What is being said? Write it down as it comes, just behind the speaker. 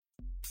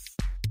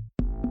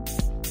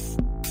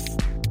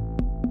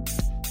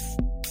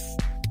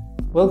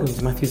Welcome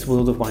to Matthew's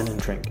World of Wine and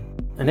Drink,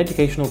 an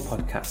educational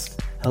podcast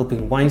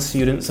helping wine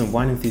students and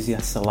wine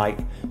enthusiasts alike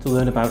to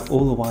learn about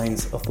all the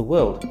wines of the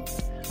world.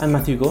 I'm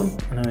Matthew Gorn,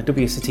 and I'm a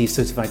WSET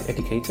certified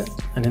educator,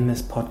 and in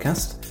this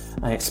podcast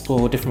I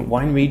explore different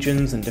wine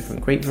regions and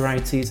different grape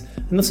varieties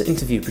and also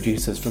interview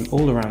producers from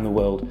all around the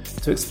world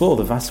to explore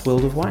the vast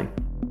world of wine.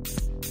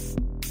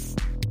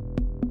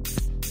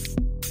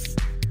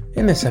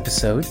 In this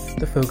episode,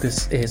 the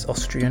focus is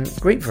Austrian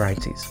grape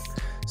varieties,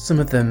 some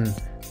of them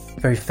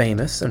very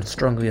famous and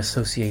strongly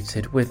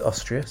associated with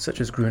Austria,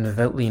 such as Grüner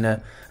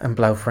Veltliner and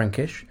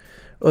Blaufränkisch,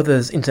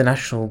 others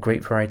international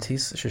grape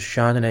varieties such as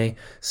Chardonnay,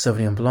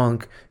 Sauvignon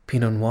Blanc,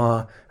 Pinot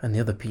Noir and the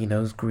other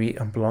Pinots, Gris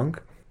and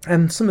Blanc,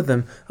 and some of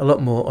them a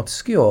lot more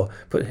obscure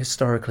but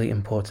historically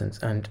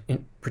important and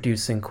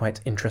producing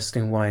quite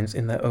interesting wines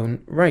in their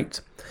own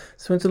right.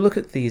 So to look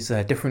at these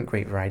different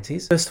grape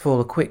varieties, first of all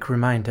a quick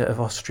reminder of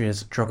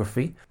Austria's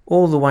geography.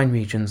 All the wine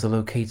regions are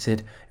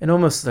located in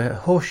almost a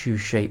horseshoe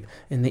shape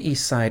in the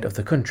east side of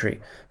the country,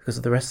 because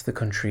the rest of the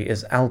country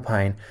is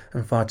alpine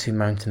and far too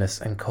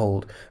mountainous and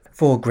cold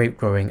for grape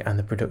growing and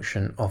the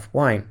production of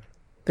wine.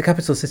 The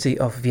capital city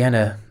of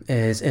Vienna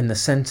is in the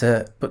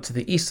centre, but to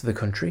the east of the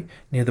country,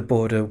 near the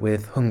border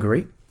with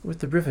Hungary, with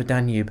the river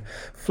Danube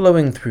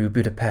flowing through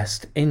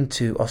Budapest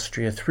into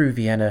Austria through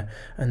Vienna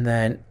and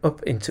then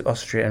up into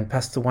Austria and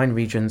past the wine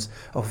regions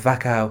of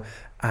Wachau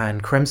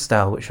and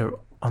Kremstal, which are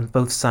on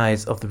both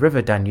sides of the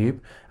river Danube,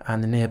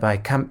 and the nearby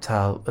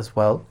Kamptal as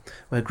well,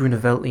 where Grüner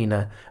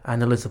Veltliner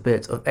and a little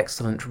bit of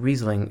excellent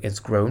Riesling is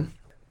grown.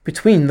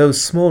 Between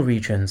those small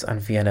regions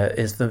and Vienna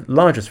is the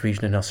largest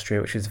region in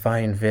Austria, which is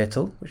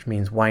Weinviertel, which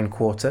means wine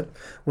quarter,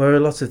 where a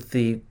lot of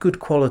the good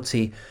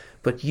quality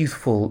but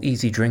youthful,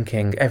 easy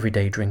drinking,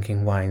 everyday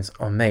drinking wines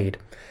are made.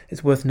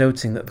 It's worth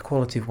noting that the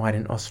quality of wine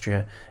in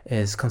Austria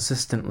is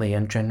consistently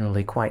and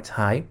generally quite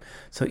high,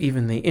 so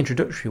even the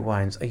introductory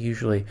wines are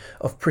usually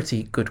of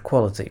pretty good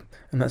quality,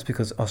 and that's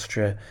because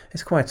Austria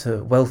is quite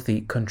a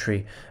wealthy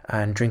country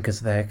and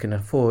drinkers there can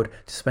afford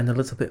to spend a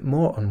little bit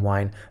more on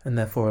wine and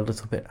therefore a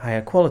little bit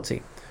higher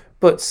quality.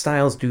 But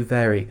styles do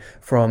vary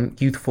from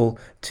youthful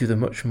to the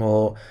much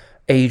more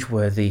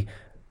age-worthy,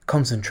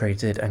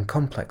 concentrated and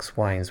complex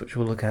wines, which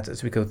we'll look at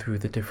as we go through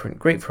the different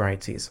grape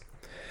varieties.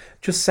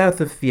 Just south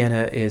of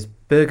Vienna is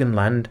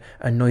Burgenland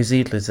and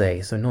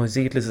Neusiedlersee. So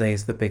Neusiedlersee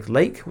is the big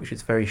lake, which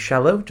is very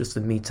shallow, just a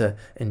metre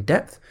in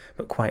depth,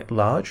 but quite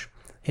large.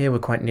 Here we're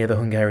quite near the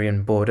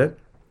Hungarian border,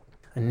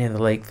 and near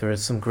the lake there are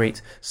some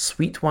great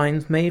sweet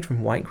wines made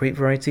from white grape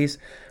varieties,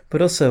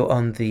 but also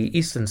on the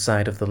eastern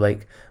side of the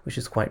lake, which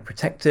is quite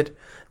protected,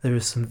 there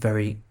is some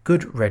very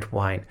good red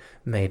wine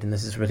made, and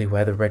this is really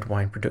where the red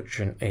wine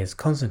production is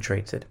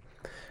concentrated.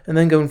 And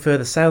then going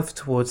further south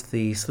towards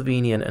the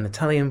Slovenian and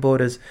Italian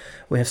borders,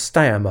 we have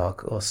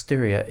Steiermark, or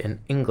Styria in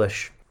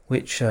English,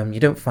 which you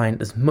don't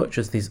find as much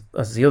as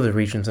the other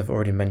regions I've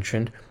already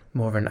mentioned,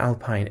 more of an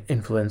alpine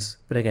influence,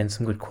 but again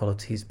some good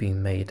qualities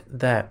being made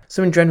there.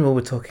 So in general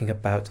we're talking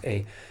about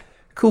a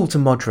cool to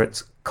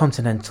moderate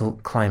continental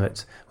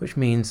climate, which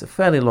means a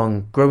fairly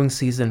long growing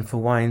season for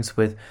wines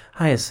with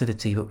high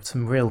acidity but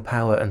some real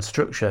power and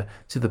structure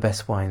to the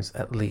best wines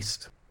at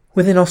least.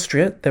 Within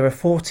Austria, there are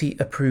 40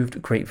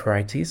 approved grape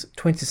varieties,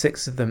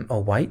 26 of them are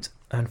white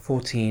and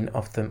 14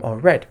 of them are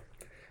red.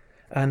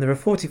 And there are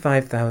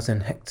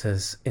 45,000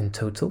 hectares in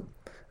total,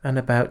 and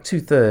about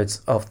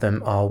 2/3 of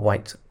them are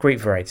white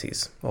grape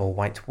varieties, or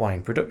white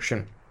wine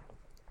production.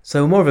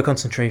 So more of a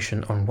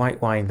concentration on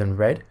white wine than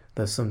red.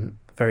 There's some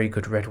very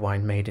good red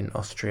wine made in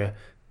Austria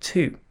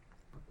too.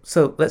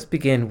 So let's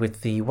begin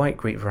with the white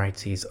grape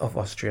varieties of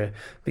Austria,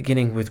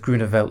 beginning with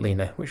Grüner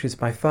Veltliner, which is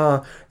by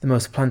far the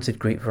most planted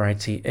grape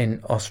variety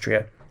in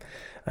Austria.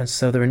 And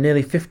so there are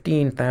nearly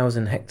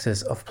 15,000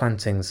 hectares of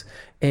plantings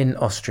in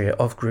Austria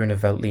of Grüner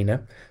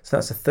Veltliner. So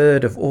that's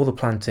 1/3 of all the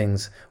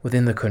plantings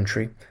within the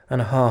country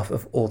and 1/2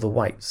 of all the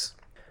whites.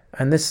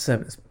 And this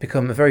has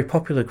become a very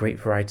popular grape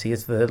variety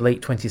as the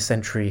late 20th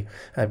century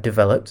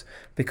developed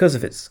because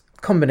of its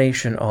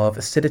combination of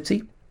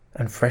acidity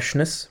and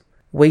freshness,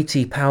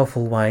 weighty,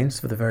 powerful wines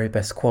for the very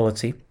best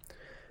quality,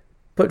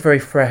 but very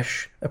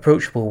fresh,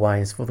 approachable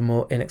wines for the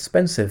more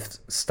inexpensive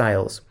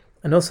styles,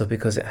 and also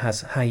because it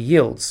has high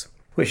yields,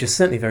 which is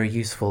certainly very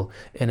useful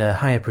in a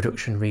higher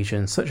production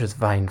region such as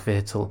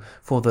Weinviertel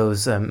for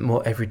those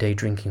more everyday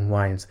drinking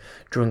wines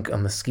drunk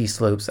on the ski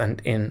slopes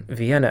and in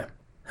Vienna.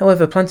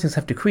 However, plantings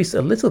have decreased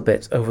a little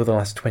bit over the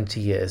last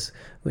 20 years,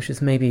 which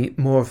is maybe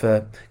more of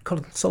a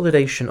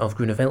consolidation of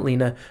Grüner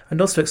Veltliner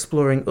and also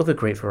exploring other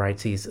grape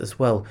varieties as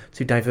well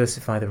to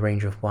diversify the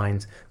range of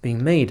wines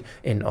being made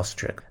in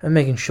Austria and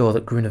making sure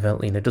that Grüner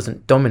Veltliner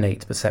doesn't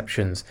dominate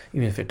perceptions,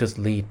 even if it does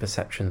lead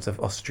perceptions of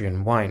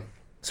Austrian wine.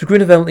 So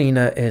Grüner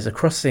Veltliner is a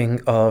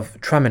crossing of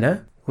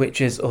Traminer,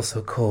 which is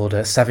also called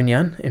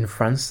Sauvignon in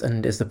France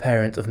and is the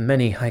parent of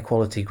many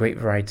high-quality grape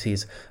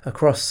varieties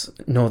across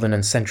northern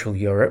and central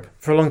Europe.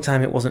 For a long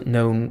time it wasn't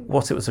known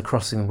what it was a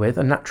crossing with,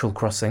 a natural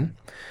crossing,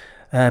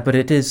 But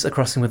it is a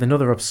crossing with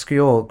another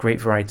obscure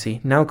grape variety,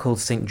 now called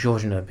St.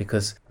 Georgina,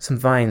 because some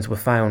vines were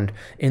found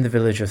in the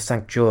village of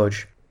St.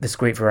 George. This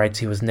grape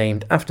variety was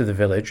named after the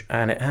village,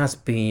 and it has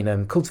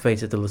been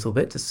cultivated a little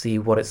bit to see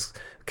what it's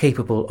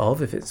capable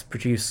of. If it's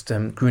produced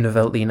Grüner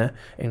Veltliner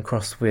in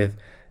cross with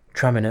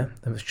Traminer,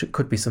 there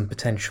could be some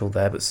potential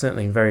there, but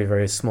certainly in very,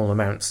 very small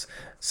amounts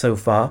so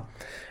far.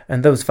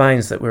 And those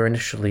vines that were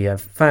initially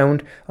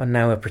found are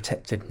now a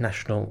protected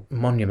national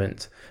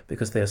monument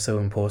because they are so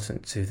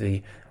important to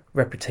the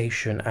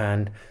reputation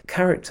and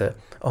character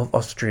of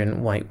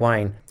Austrian white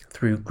wine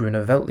through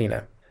Grüner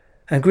Veltliner.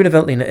 And Grüner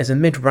Veltliner is a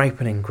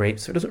mid-ripening grape,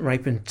 so it doesn't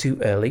ripen too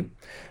early,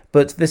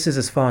 but this is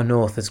as far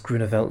north as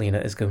Grüner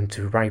Veltliner is going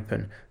to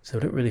ripen, so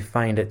I don't really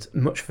find it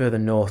much further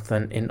north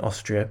than in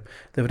Austria,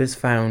 though it is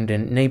found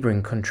in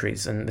neighbouring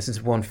countries, and this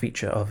is one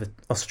feature of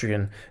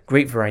Austrian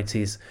grape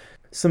varieties.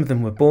 Some of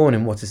them were born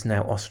in what is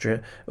now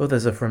Austria,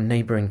 others are from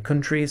neighbouring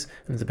countries,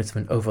 and there's a bit of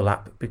an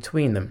overlap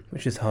between them,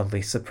 which is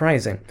hardly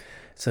surprising.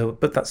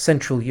 But that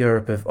Central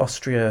Europe of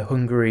Austria,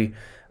 Hungary,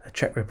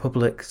 Czech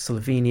Republic,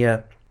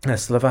 Slovenia,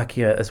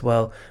 Slovakia as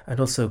well, and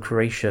also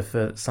Croatia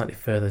slightly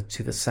further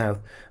to the south.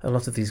 A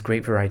lot of these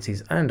grape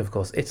varieties, and of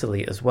course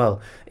Italy as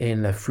well,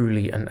 in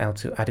Friuli and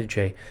Alto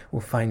Adige, will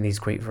find these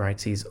grape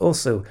varieties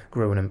also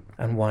grown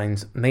and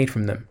wines made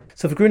from them.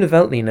 So for Grüner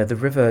Veltliner, the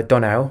river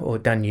Donau or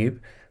Danube,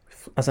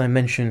 as I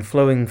mentioned,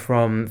 flowing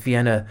from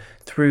Vienna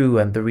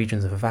through the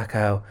regions of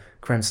Wachau,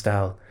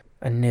 Kremstal,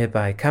 and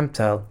nearby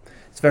Kamptal,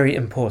 it's very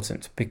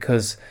important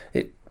because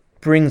it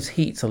brings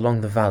heat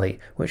along the valley,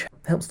 which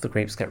helps the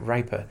grapes get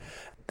riper.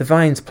 The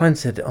vines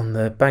planted on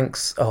the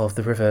banks of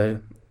the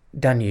river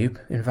Danube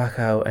in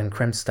Wachau and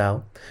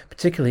Kremstal,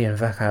 particularly in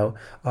Wachau,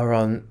 are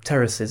on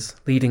terraces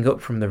leading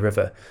up from the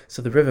river.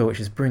 So the river, which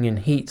is bringing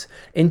heat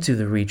into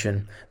the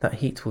region, that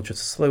heat will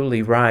just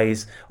slowly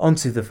rise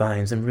onto the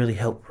vines and really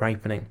help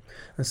ripening.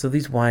 And so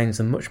these wines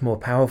are much more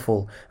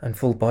powerful and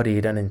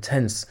full-bodied and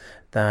intense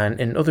than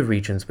in other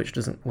regions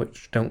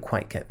which don't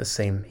quite get the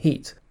same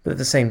heat. But at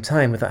the same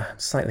time, with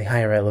that slightly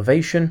higher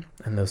elevation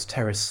and those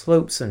terrace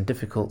slopes and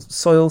difficult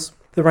soils,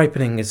 the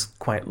ripening is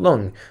quite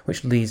long,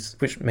 which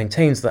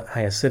maintains that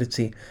high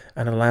acidity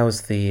and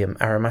allows the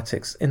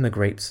aromatics in the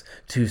grapes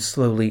to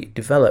slowly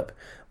develop.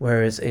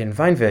 Whereas in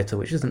Weinviertel,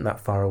 which isn't that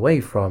far away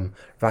from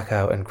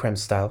Wachau and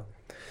Kremstal,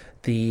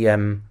 the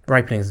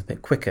ripening is a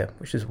bit quicker,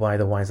 which is why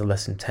the wines are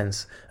less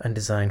intense and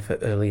designed for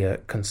earlier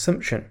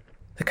consumption.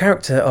 The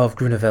character of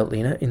Grüner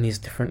Veltliner in these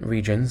different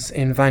regions,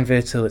 in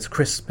Weinviertel it's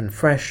crisp and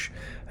fresh,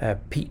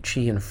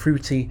 peachy and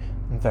fruity,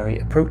 and very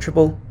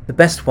approachable. The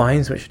best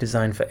wines, which are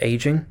designed for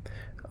aging,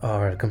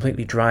 are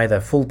completely dry,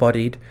 they're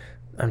full-bodied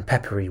and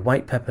peppery.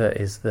 White pepper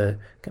is the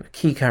kind of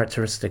key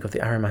characteristic of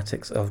the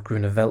aromatics of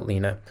Grüner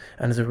Veltliner,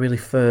 and there's a really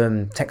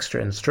firm texture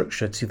and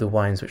structure to the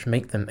wines which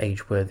make them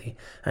age-worthy.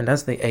 And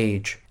as they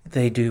age,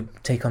 they do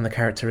take on the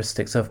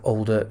characteristics of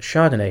older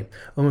Chardonnay,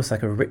 almost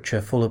like a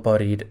richer,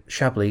 fuller-bodied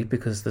Chablis,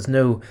 because there's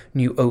no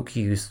new oak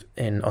used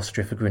in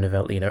Austria for Grüner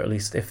Veltliner, at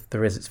least if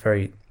there is, it's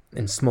very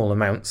in small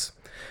amounts.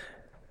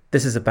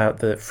 This is about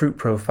the fruit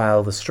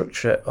profile, the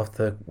structure of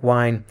the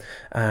wine,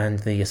 and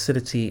the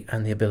acidity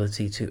and the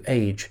ability to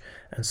age.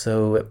 And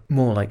so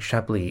more like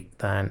Chablis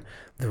than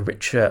the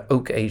richer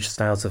oak-aged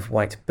styles of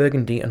white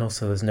Burgundy, and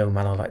also there's no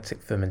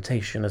malolactic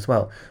fermentation as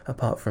well,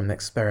 apart from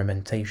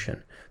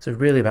experimentation. So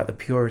really about the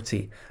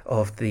purity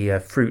of the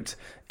fruit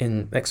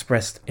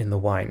expressed in the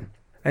wine.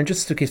 And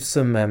just to give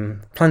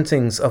some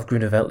plantings of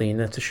Grüner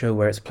Veltliner to show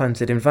where it's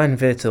planted, in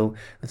Weinviertel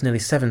there's nearly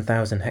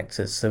 7,000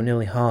 hectares, so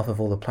nearly half of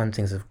all the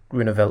plantings of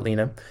Grüner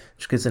Veltliner,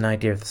 which gives an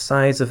idea of the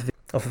size of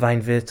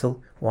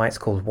Weinviertel, why it's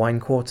called wine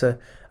quarter,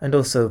 and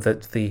also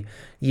that the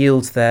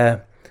yields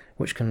there,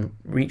 which can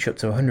reach up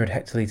to 100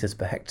 hectolitres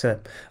per hectare,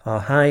 are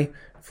high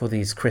for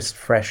these crisp,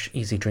 fresh,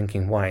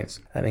 easy-drinking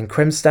wines. And in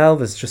Kremstal,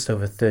 there's just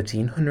over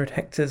 1,300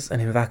 hectares,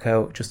 and in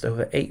Wachau, just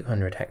over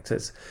 800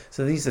 hectares.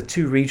 So these are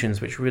two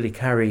regions which really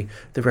carry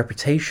the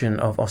reputation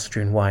of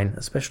Austrian wine,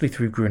 especially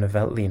through Grüner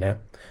Veltliner,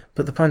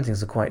 but the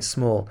plantings are quite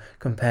small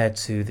compared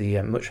to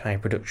the much higher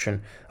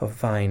production of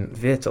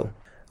Weinviertel.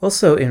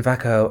 Also in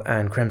Wachau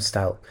and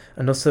Kremstal,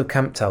 and also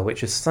Kamptal,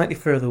 which is slightly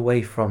further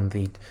away from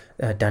the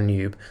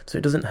Danube, so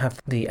it doesn't have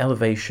the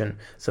elevation.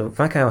 So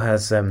Wachau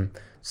has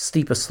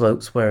steeper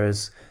slopes,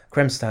 whereas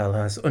Kremstal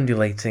has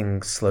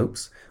undulating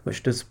slopes,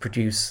 which does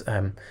produce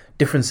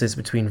differences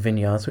between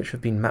vineyards which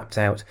have been mapped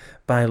out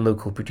by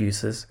local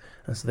producers,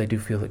 and so they do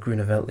feel that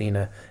Grüner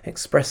Veltliner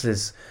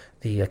expresses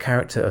the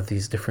character of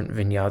these different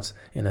vineyards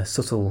in a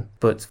subtle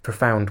but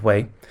profound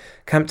way.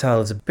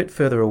 Kamptal is a bit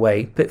further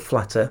away, a bit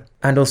flatter,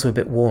 and also a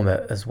bit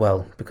warmer as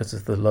well because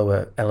of the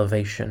lower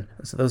elevation,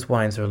 and so those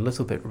wines are a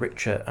little bit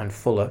richer and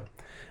fuller.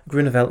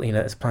 Grüner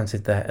Veltliner is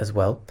planted there as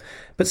well,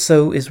 but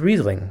so is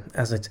Riesling,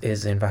 as it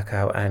is in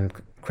Wachau and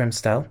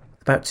Kremstal,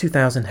 about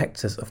 2,000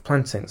 hectares of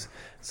plantings.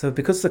 So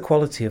because the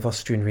quality of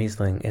Austrian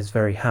Riesling is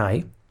very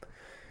high,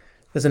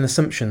 there's an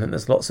assumption that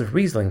there's lots of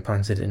Riesling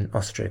planted in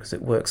Austria because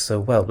it works so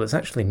well, but it's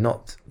actually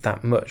not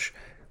that much,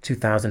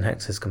 2,000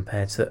 hectares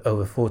compared to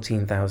over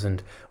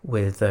 14,000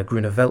 with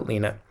Grüner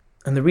Veltliner.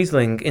 And the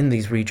Riesling in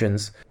these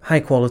regions, high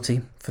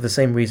quality, for the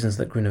same reasons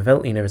that Grüner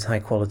Veltliner is high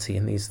quality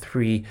in these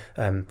three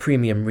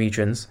premium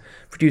regions,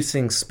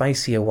 producing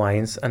spicier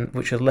wines and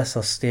which are less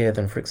austere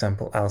than, for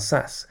example,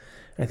 Alsace.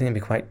 And I think it'd be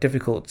quite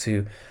difficult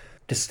to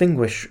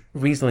distinguish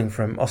Riesling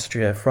from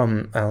Austria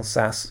from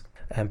Alsace,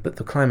 but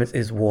the climate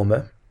is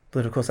warmer.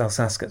 But of course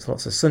Alsace gets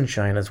lots of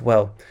sunshine as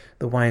well.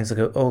 The wines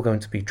are all going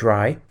to be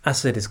dry.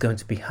 Acid is going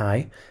to be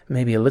high,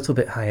 maybe a little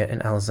bit higher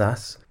in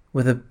Alsace,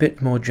 with a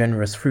bit more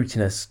generous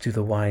fruitiness to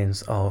the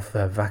wines of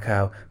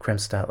Wachau,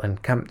 Kremstal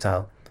and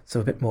Kamptal. So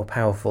a bit more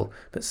powerful,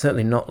 but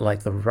certainly not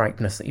like the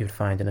ripeness that you'd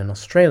find in an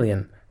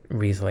Australian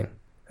Riesling.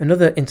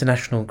 Another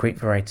international grape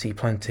variety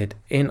planted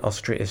in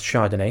Austria is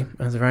Chardonnay, and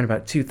there's around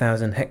about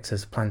 2,000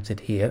 hectares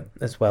planted here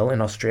as well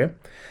in Austria.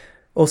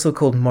 Also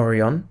called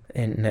Morillon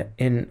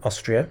in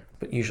Austria,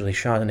 but usually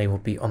Chardonnay will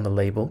be on the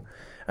label.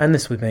 And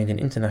this will be made in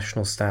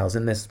international styles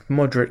in this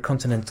moderate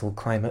continental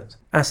climate.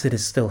 Acid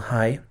is still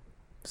high,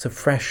 so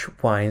fresh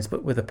wines,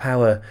 but with a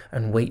power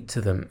and weight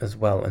to them as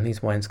well. And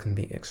these wines can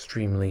be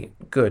extremely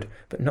good,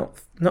 but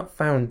not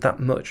found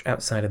that much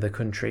outside of the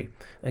country.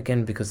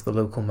 Again, because the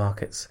local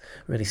markets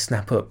really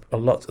snap up a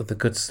lot of the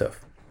good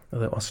stuff.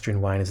 Although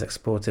Austrian wine is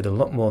exported a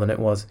lot more than it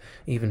was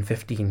even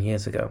 15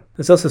 years ago.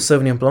 There's also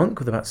Sauvignon Blanc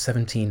with about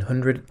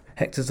 1,700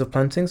 hectares of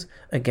plantings.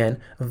 Again,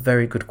 of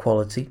very good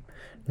quality.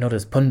 Not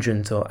as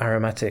pungent or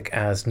aromatic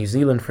as New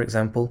Zealand, for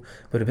example,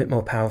 but a bit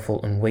more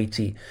powerful and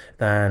weighty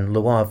than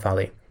Loire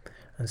Valley.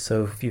 And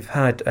so if you've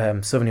had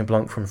Sauvignon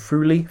Blanc from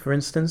Friuli, for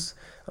instance,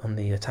 on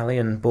the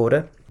Italian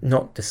border,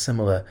 not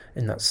dissimilar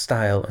in that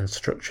style and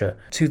structure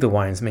to the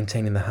wines,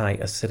 maintaining the high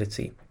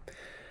acidity.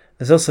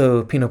 There's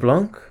also Pinot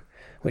Blanc,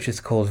 which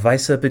is called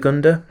Weißer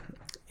Burgunder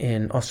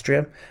in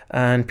Austria,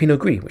 and Pinot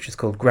Gris, which is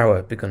called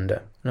Grauer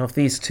Burgunder. Now of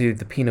these two,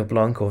 the Pinot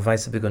Blanc or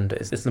Weißer Burgunder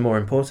is the more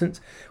important,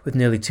 with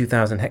nearly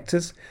 2,000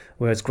 hectares,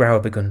 whereas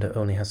Grauer Burgunder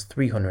only has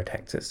 300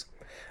 hectares.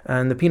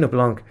 And the Pinot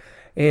Blanc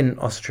in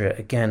Austria,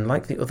 again,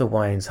 like the other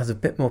wines, has a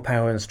bit more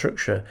power and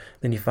structure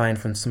than you find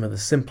from some of the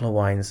simpler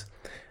wines.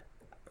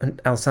 And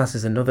Alsace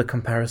is another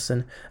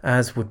comparison,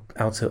 as would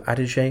Alto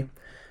Adige.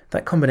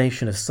 That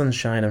combination of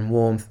sunshine and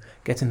warmth,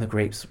 getting the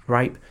grapes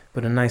ripe,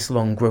 but a nice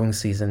long growing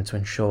season to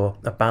ensure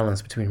a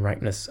balance between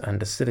ripeness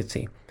and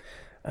acidity.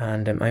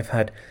 And I've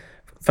had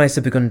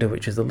Weißer Burgunder,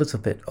 which is a little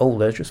bit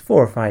older, just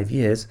 4 or 5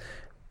 years,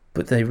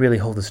 but they really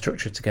hold the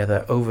structure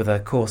together over the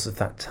course of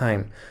that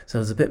time. So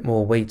there's a bit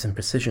more weight and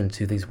precision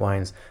to these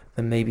wines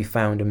than may be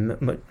found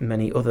in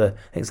many other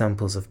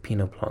examples of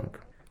Pinot Blanc.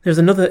 There's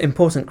another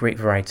important grape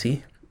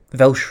variety,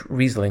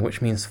 Welschriesling,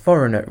 which means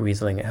foreigner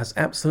Riesling. It has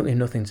absolutely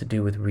nothing to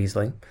do with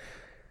Riesling.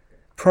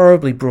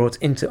 Probably brought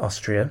into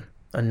Austria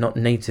and not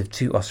native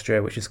to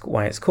Austria, which is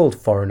why it's called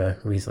foreigner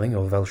Riesling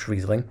or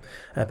Welschriesling.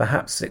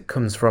 Perhaps it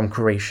comes from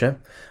Croatia,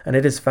 and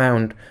it is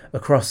found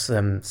across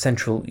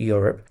Central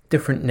Europe.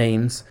 Different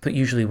names, but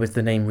usually with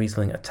the name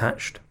Riesling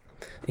attached,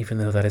 even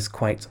though that is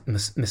quite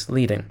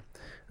misleading.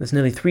 There's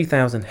nearly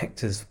 3,000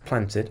 hectares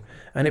planted,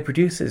 and it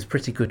produces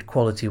pretty good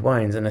quality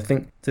wines. And I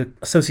think the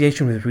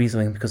association with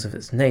Riesling, because of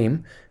its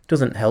name,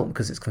 doesn't help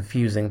because it's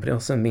confusing, but it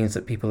also means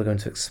that people are going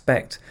to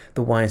expect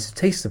the wines to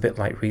taste a bit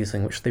like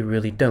Riesling, which they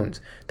really don't.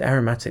 The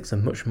aromatics are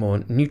much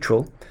more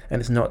neutral, and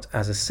it's not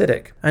as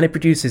acidic. And it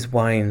produces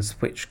wines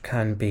which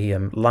can be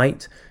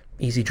light,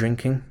 easy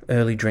drinking,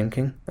 early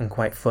drinking, and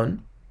quite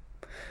fun.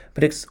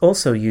 But it's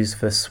also used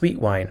for sweet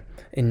wine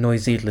in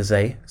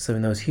Neusiedlersee, so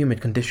in those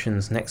humid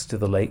conditions next to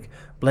the lake,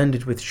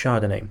 blended with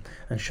Chardonnay.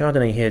 And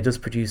Chardonnay here does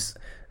produce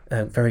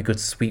very good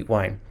sweet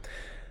wine.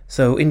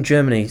 So in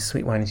Germany,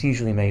 sweet wine is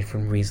usually made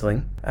from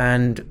Riesling,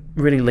 and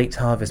really late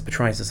harvest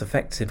botrytis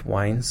affected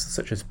wines,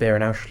 such as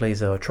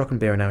Beerenauslese or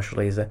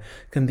Trockenbeerenauslese,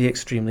 can be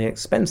extremely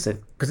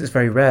expensive because it's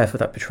very rare for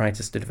that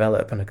botrytis to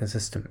develop on a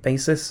consistent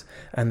basis,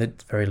 and there's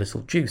very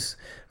little juice.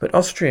 But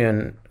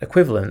Austrian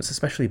equivalents,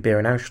 especially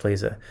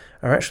Beerenauslese,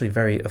 are actually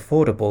very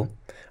affordable,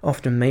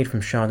 often made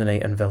from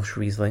Chardonnay and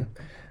Welschriesling,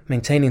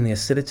 maintaining the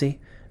acidity,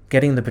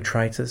 getting the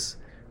botrytis,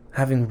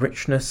 having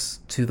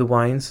richness to the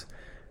wines,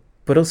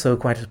 but also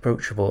quite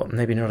approachable,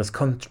 maybe not as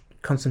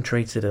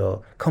concentrated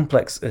or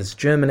complex as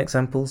German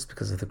examples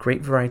because of the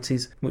grape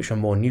varieties, which are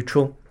more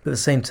neutral, but at the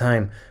same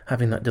time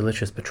having that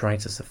delicious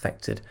botrytis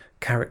affected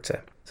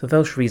character. So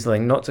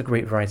Welschriesling, not a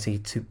grape variety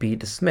to be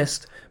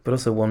dismissed, but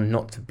also one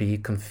not to be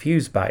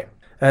confused by.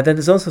 Then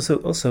there's also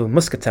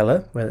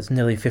Muscatella, where there's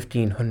nearly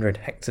 1,500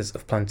 hectares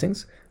of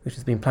plantings, which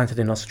has been planted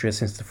in Austria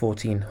since the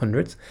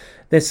 1400s.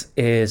 This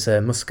is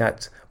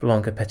Muscat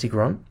Blanc Petit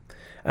Grand,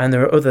 and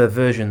there are other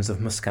versions of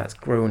Muscat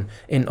grown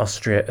in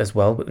Austria as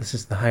well, but this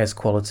is the highest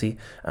quality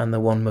and the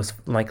one most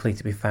likely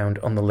to be found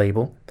on the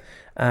label.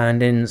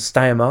 And in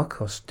Steiermark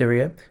or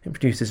Styria, it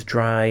produces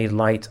dry,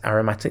 light,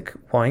 aromatic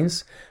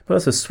wines, but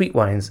also sweet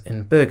wines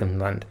in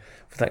Burgenland.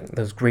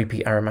 Those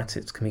grapey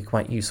aromatics can be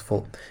quite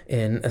useful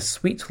in a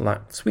sweet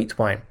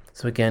wine,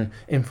 so again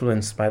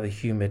influenced by the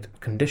humid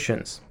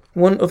conditions.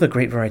 One other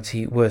grape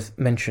variety worth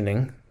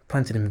mentioning,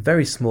 planted in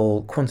very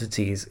small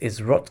quantities,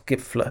 is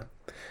Rotgipfler,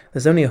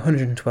 There's only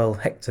 112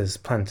 hectares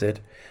planted,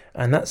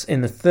 and that's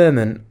in the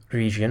Thurman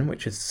region,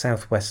 which is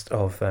southwest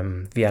of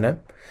Vienna,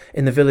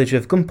 in the village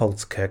of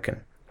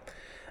Gumpolskirchen.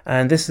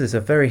 And this is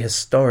a very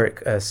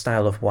historic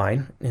style of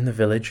wine in the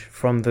village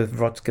from the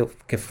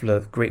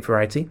Rotgipfler grape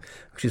variety,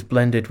 which is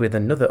blended with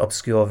another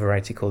obscure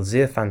variety called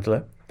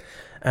Zierfandler.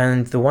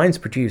 And the wines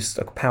produced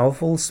are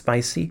powerful,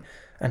 spicy,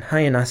 and high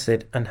in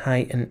acid and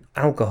high in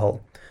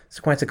alcohol. It's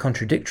quite a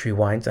contradictory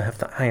wine to have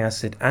that high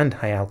acid and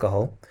high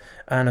alcohol.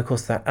 And of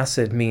course that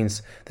acid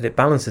means that it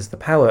balances the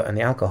power and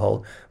the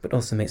alcohol, but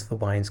also makes the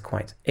wines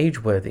quite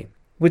age-worthy.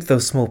 With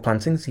those small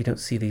plantings, you don't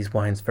see these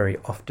wines very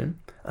often.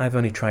 I've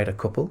only tried a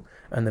couple,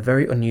 and they're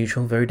very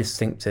unusual, very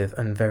distinctive,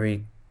 and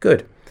very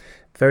good.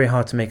 Very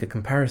hard to make a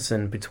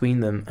comparison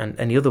between them and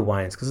any other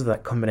wines because of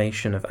that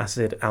combination of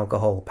acid,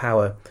 alcohol,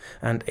 power,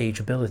 and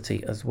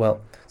ageability as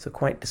well. So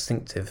quite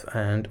distinctive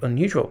and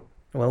unusual.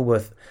 Well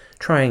worth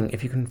trying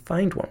if you can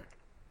find one.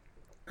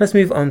 Let's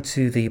move on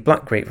to the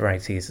black grape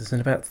varieties. There's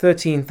about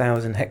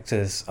 13,000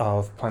 hectares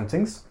of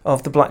plantings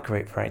of the black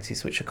grape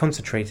varieties, which are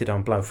concentrated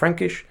on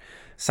Blaufränkisch,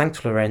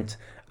 St. Laurent,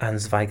 and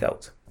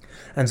Zweigelt.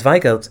 And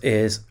Zweigelt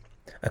is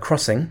a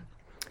crossing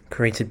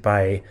created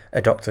by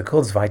a doctor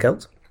called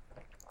Zweigelt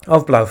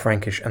of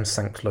Blaufränkisch and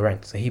St.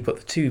 Laurent. So he put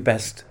the two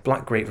best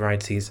black grape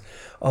varieties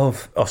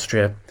of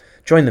Austria,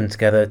 joined them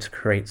together to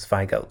create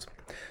Zweigelt.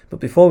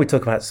 But before we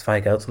talk about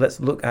Zweigelt, let's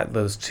look at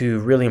those two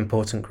really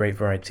important grape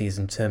varieties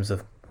in terms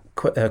of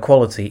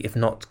quality, if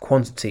not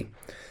quantity.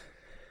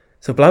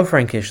 So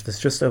Blaufränkisch, there's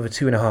just over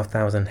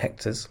 2,500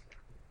 hectares.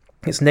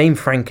 Its name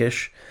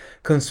Fränkisch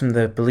comes from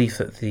the belief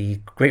that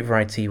the grape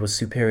variety was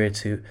superior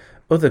to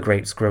other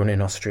grapes grown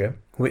in Austria,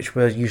 which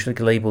were usually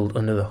labelled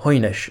under the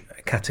Heunisch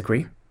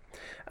category.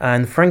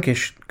 And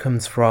Fränkisch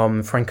comes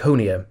from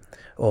Franconia,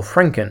 or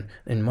Franken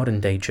in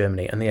modern-day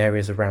Germany, and the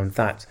areas around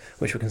that,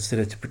 which were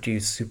considered to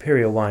produce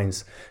superior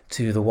wines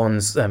to the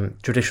ones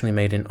traditionally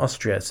made in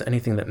Austria. So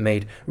anything that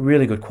made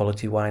really good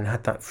quality wine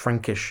had that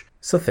Fränkisch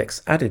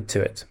suffix added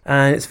to it.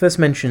 And it's first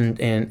mentioned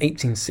in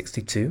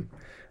 1862,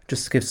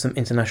 just to give some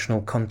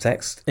international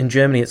context. In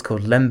Germany, it's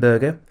called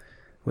Lemberger,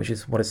 which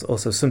is what it's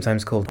also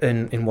sometimes called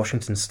in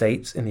Washington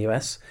State in the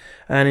US.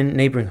 And in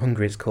neighbouring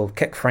Hungary, it's called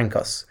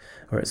Kekfrankos,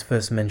 where it's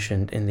first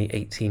mentioned in the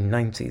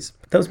 1890s.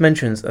 Those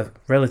mentions are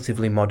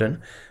relatively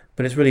modern,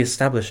 but it's really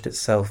established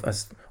itself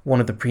as one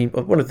of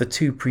the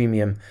two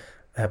premium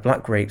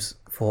black grapes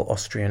for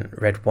Austrian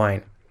red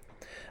wine.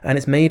 And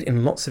it's made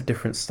in lots of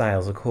different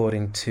styles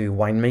according to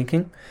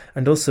winemaking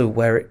and also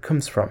where it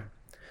comes from.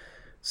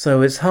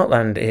 So its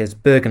heartland is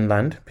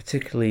Burgenland,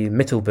 particularly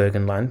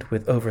Mittelburgenland,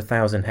 with over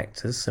 1,000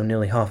 hectares, so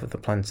nearly half of the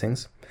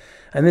plantings.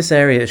 And this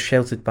area is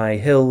sheltered by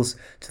hills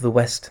to the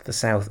west, the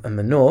south and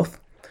the north,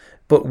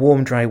 but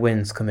warm dry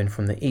winds come in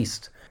from the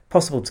east.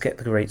 Possible to get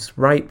the grapes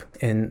ripe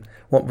in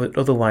what would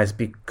otherwise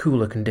be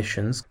cooler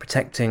conditions,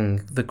 protecting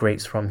the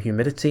grapes from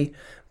humidity,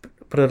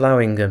 but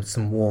allowing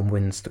some warm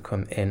winds to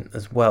come in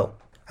as well.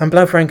 And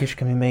Blaufränkisch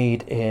can be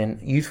made in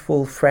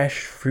youthful,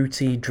 fresh,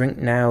 fruity, drink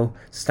now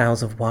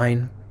styles of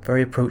wine.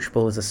 Very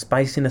approachable. There's a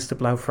spiciness to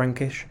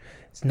Blaufränkisch.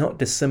 It's not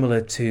dissimilar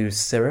to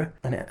Syrah,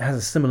 and it has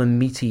a similar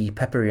meaty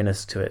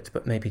pepperiness to it,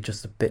 but maybe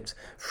just a bit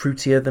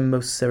fruitier than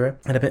most Syrah,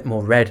 and a bit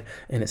more red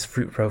in its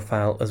fruit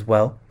profile as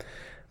well.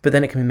 But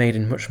then it can be made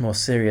in much more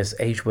serious,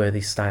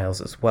 age-worthy styles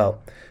as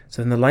well.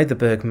 So in the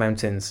Leiderberg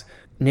Mountains,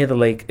 near the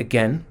lake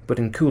again, but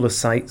in cooler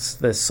sites,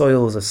 the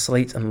soils are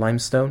slate and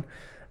limestone,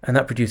 and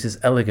that produces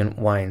elegant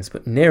wines.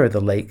 But nearer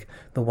the lake,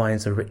 the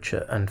wines are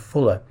richer and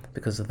fuller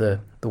because of the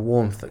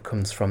warmth that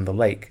comes from the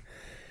lake.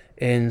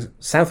 In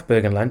South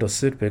Burgenland, or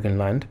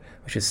Südburgenland,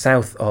 which is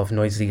south of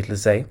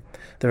Neusiedlersee,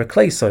 there are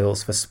clay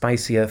soils for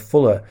spicier,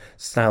 fuller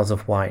styles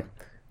of wine.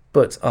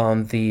 But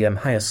on the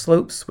higher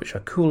slopes, which are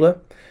cooler,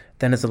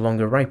 then there's a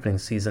longer ripening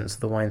season, so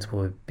the wines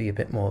will be a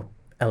bit more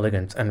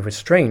elegant and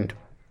restrained.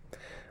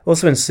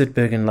 Also in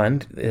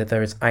Südburgenland,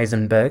 there is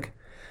Eisenberg,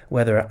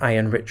 where there are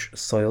iron-rich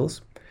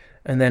soils.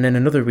 And then in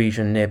another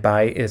region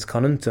nearby is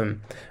Carnuntum,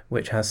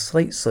 which has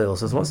slate soils.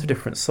 There's lots of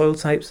different soil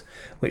types,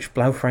 which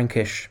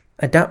Blaufränkisch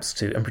adapts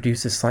to and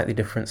produces slightly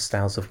different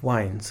styles of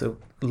wine. So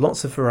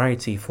lots of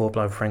variety for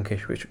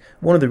Blaufränkisch, which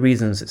one of the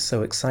reasons it's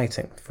so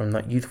exciting, from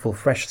that youthful,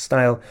 fresh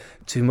style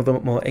to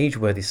more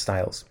age-worthy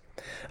styles.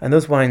 And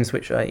those wines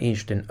which are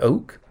aged in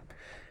oak,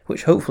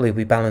 which hopefully will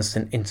be balanced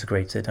and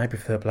integrated. I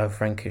prefer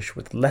Blaufränkisch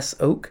with less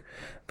oak,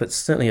 but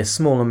certainly a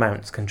small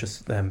amount can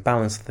just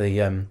balance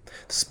the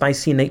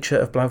spicy nature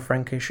of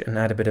Blaufränkisch and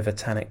add a bit of a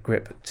tannic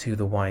grip to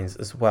the wines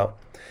as well.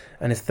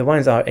 And if the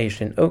wines are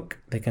aged in oak,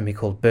 they can be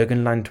called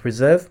Burgenland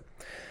Reserve.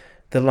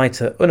 The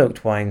lighter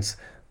unoaked wines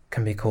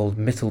can be called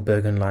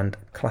Mittelburgenland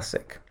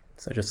Classic.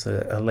 So just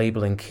a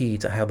labelling key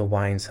to how the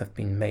wines have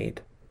been made.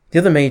 The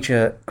other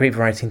major grape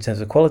variety in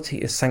terms of quality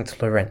is St.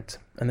 Laurent,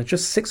 and there's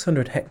just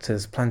 600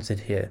 hectares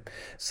planted here.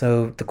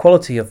 So the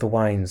quality of the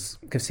wines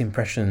gives the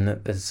impression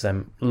that there's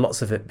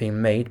lots of it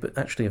being made, but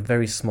actually a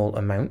very small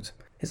amount.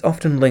 It's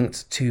often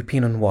linked to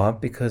Pinot Noir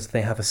because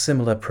they have a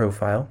similar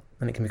profile,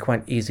 and it can be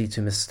quite easy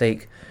to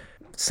mistake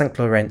St.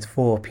 Laurent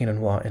for Pinot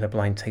Noir in a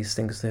blind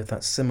tasting because they have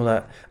that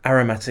similar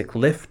aromatic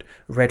lift,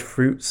 red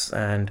fruits,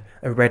 and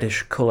a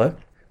reddish colour.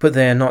 But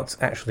they are not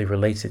actually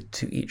related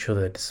to each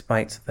other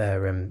despite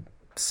their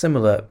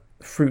similar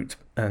fruit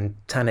and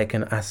tannic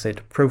and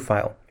acid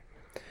profile.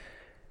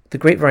 The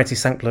grape variety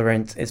St.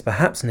 Laurent is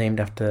perhaps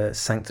named after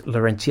St.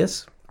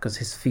 Laurentius because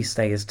his feast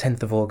day is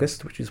 10th of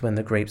August, which is when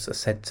the grapes are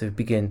said to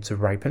begin to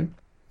ripen.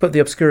 But the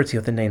obscurity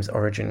of the name's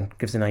origin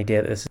gives an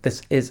idea that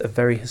this is a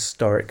very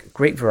historic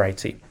grape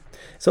variety.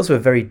 It's also a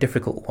very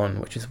difficult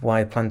one, which is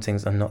why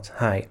plantings are not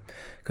high,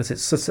 because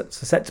it's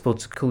susceptible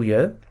to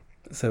coulure,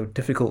 so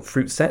difficult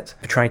fruit set,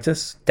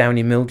 botrytis,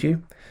 downy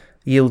mildew,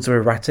 yields are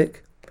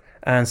erratic,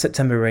 and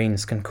September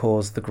rains can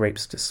cause the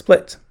grapes to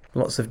split.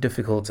 Lots of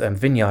difficult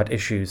vineyard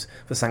issues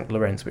for St.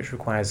 Laurent, which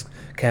requires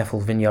careful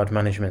vineyard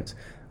management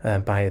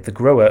by the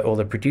grower or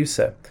the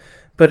producer.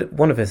 But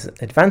one of its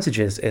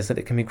advantages is that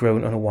it can be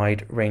grown on a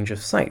wide range of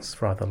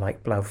sites, rather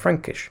like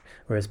Blaufränkisch,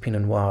 whereas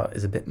Pinot Noir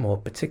is a bit more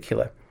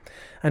particular.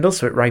 And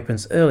also it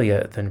ripens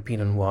earlier than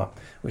Pinot Noir,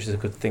 which is a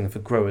good thing for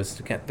growers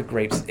to get the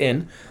grapes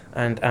in.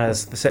 And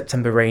as the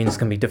September rains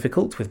can be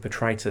difficult with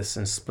botrytis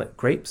and split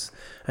grapes,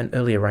 an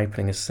earlier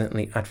ripening is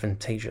certainly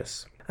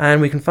advantageous.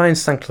 And we can find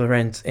St.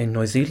 Laurent in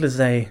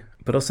Neusiedlersee,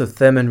 but also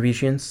Thermen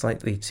region,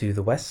 slightly to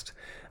the west,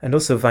 and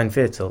also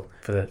Weinviertel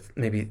for the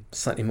maybe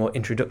slightly more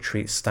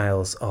introductory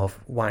styles of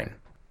wine.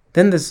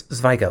 Then there's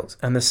Zweigelt,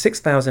 and there's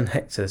 6,000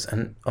 hectares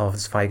of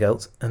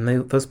Zweigelt, and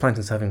those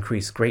plantings have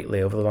increased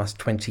greatly over the last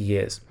 20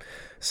 years.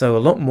 So a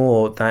lot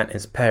more than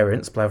its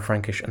parents,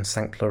 Blaufränkisch and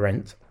St.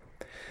 Laurent,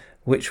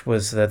 which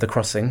was the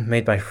crossing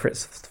made by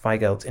Fritz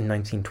Zweigelt in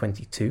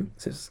 1922.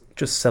 So it's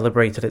just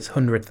celebrated its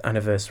 100th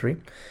anniversary.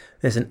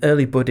 There's an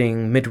early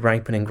budding,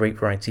 mid-ripening grape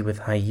variety with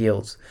high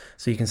yields.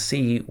 So you can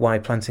see why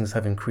plantings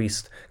have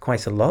increased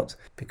quite a lot,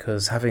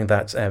 because having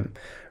that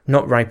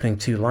not ripening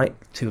too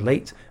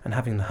late and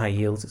having the high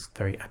yields is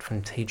very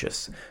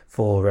advantageous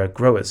for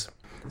growers.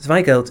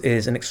 Zweigelt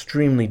is an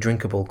extremely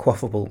drinkable,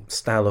 quaffable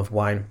style of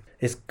wine.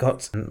 It's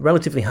got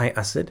relatively high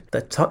acid.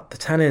 The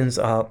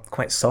tannins are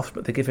quite soft,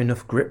 but they give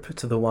enough grip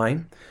to the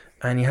wine.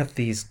 And you have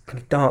these kind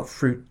of dark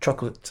fruit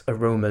chocolate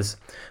aromas,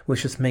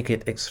 which just make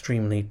it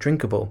extremely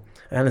drinkable.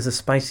 And there's a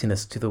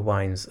spiciness to the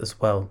wines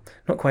as well.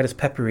 Not quite as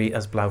peppery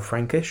as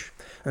Blaufränkisch,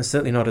 and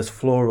certainly not as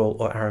floral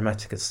or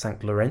aromatic as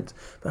St. Laurent,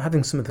 but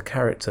having some of the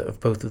character of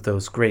both of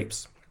those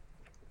grapes.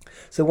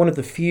 So one of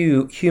the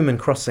few human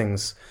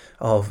crossings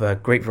of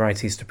grape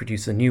varieties to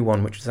produce a new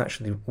one which has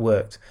actually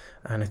worked.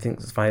 And I think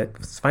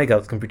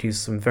Zweigelt can produce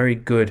some very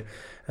good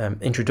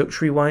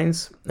introductory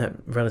wines at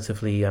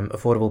relatively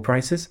affordable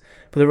prices,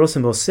 but there are also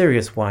more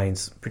serious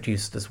wines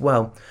produced as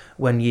well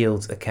when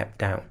yields are kept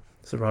down.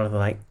 So rather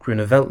like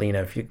Grüner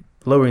Veltliner, if you're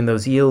lowering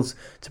those yields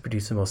to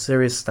produce a more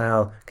serious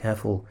style,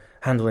 careful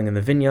handling in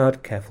the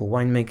vineyard, careful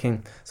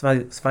winemaking,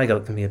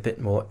 Zweigelt can be a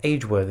bit more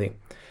age-worthy.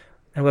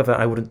 However,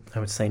 I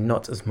would say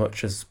not as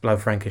much as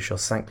Blaufränkisch or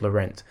St.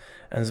 Laurent,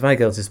 and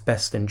Zweigelt is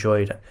best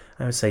enjoyed,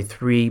 I would say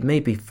 3,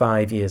 maybe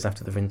 5 years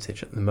after the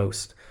vintage at the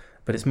most,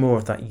 but it's more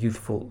of that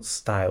youthful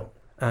style,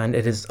 and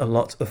it is a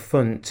lot of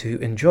fun to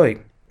enjoy,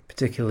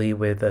 particularly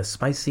with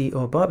spicy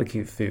or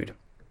barbecue food.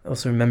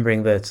 Also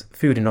remembering that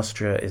food in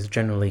Austria is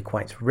generally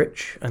quite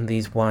rich, and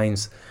these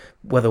wines,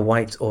 whether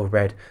white or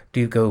red,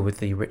 do go with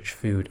the rich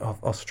food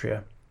of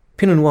Austria.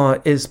 Pinot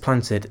Noir is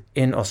planted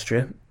in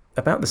Austria,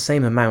 about the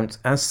same amount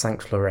as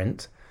St.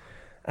 Laurent,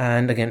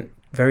 and again,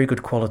 very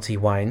good quality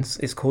wines.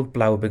 It's called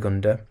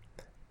Blauburgunder.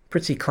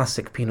 Pretty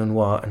classic Pinot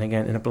Noir, and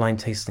again, in a blind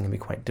tasting, it can be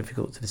quite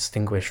difficult to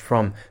distinguish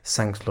from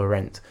St.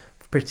 Laurent.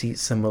 Pretty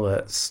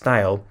similar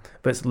style,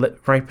 but it's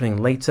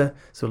ripening later,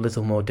 so a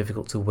little more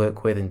difficult to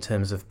work with in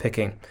terms of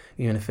picking,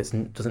 even if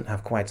it doesn't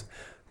have quite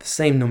the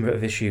same number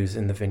of issues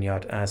in the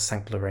vineyard as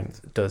St.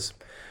 Laurent does.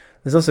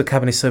 There's also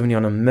Cabernet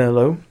Sauvignon and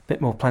Merlot, a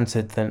bit more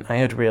planted than I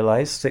had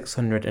realised,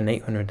 600 and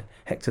 800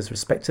 hectares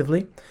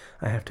respectively.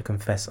 I have to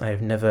confess I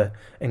have never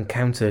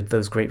encountered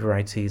those grape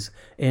varieties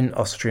in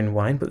Austrian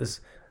wine, but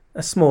there's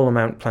a small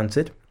amount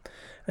planted.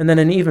 And then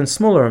an even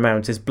smaller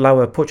amount is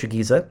Blaue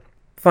Portugiese,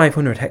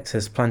 500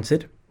 hectares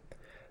planted.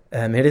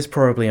 It is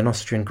probably an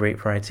Austrian grape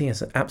variety. It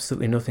has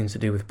absolutely nothing to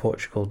do with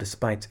Portugal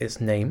despite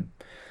its name.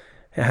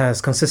 It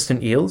has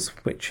consistent yields,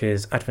 which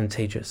is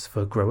advantageous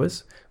for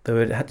growers, though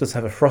it does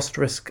have a frost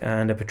risk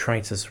and a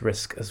botrytis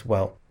risk as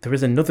well. There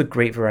is another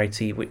grape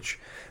variety which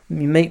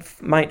you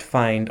might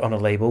find on a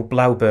label,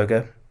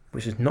 Blauburger,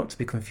 which is not to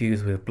be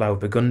confused with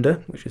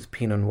Blauburgunder, which is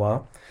Pinot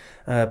Noir.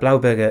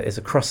 Blauburger is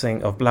a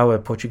crossing of Blaue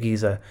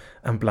Portugiese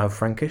and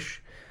Blaufränkisch.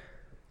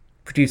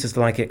 Producers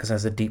like it because it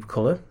has a deep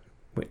colour,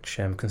 which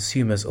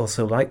consumers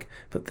also like,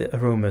 but the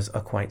aromas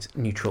are quite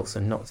neutral, so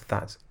not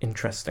that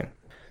interesting.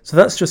 So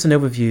that's just an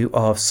overview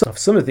of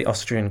some of the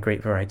Austrian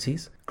grape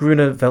varieties.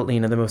 Grüner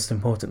Veltliner, the most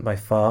important by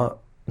far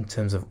in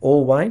terms of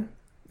all wine,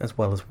 as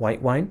well as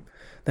white wine.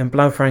 Then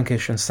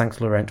Blaufränkisch and St.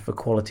 Laurent for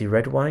quality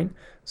red wine.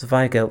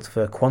 Zweigelt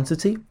for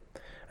quantity.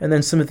 And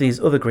then some of these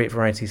other grape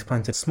varieties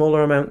planted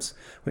smaller amounts,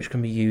 which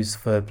can be used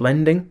for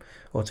blending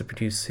or to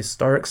produce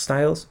historic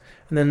styles.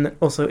 And then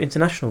also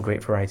international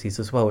grape varieties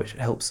as well, which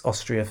helps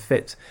Austria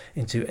fit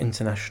into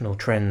international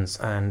trends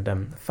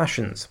and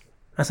fashions.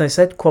 As I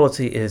said,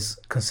 quality is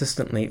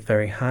consistently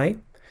very high.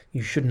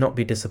 You should not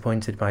be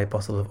disappointed by a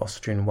bottle of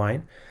Austrian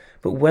wine.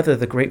 But whether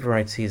the grape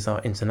varieties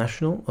are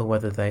international or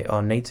whether they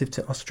are native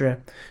to Austria,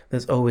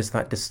 there's always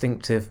that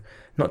distinctive,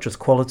 not just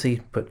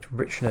quality, but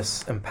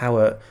richness and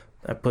power,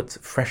 but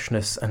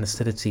freshness and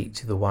acidity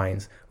to the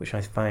wines, which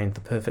I find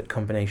the perfect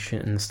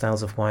combination in the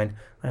styles of wine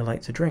I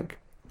like to drink.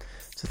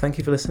 So thank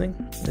you for listening.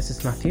 This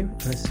is Matthew,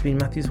 and this has been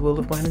Matthew's World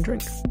of Wine and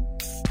Drink.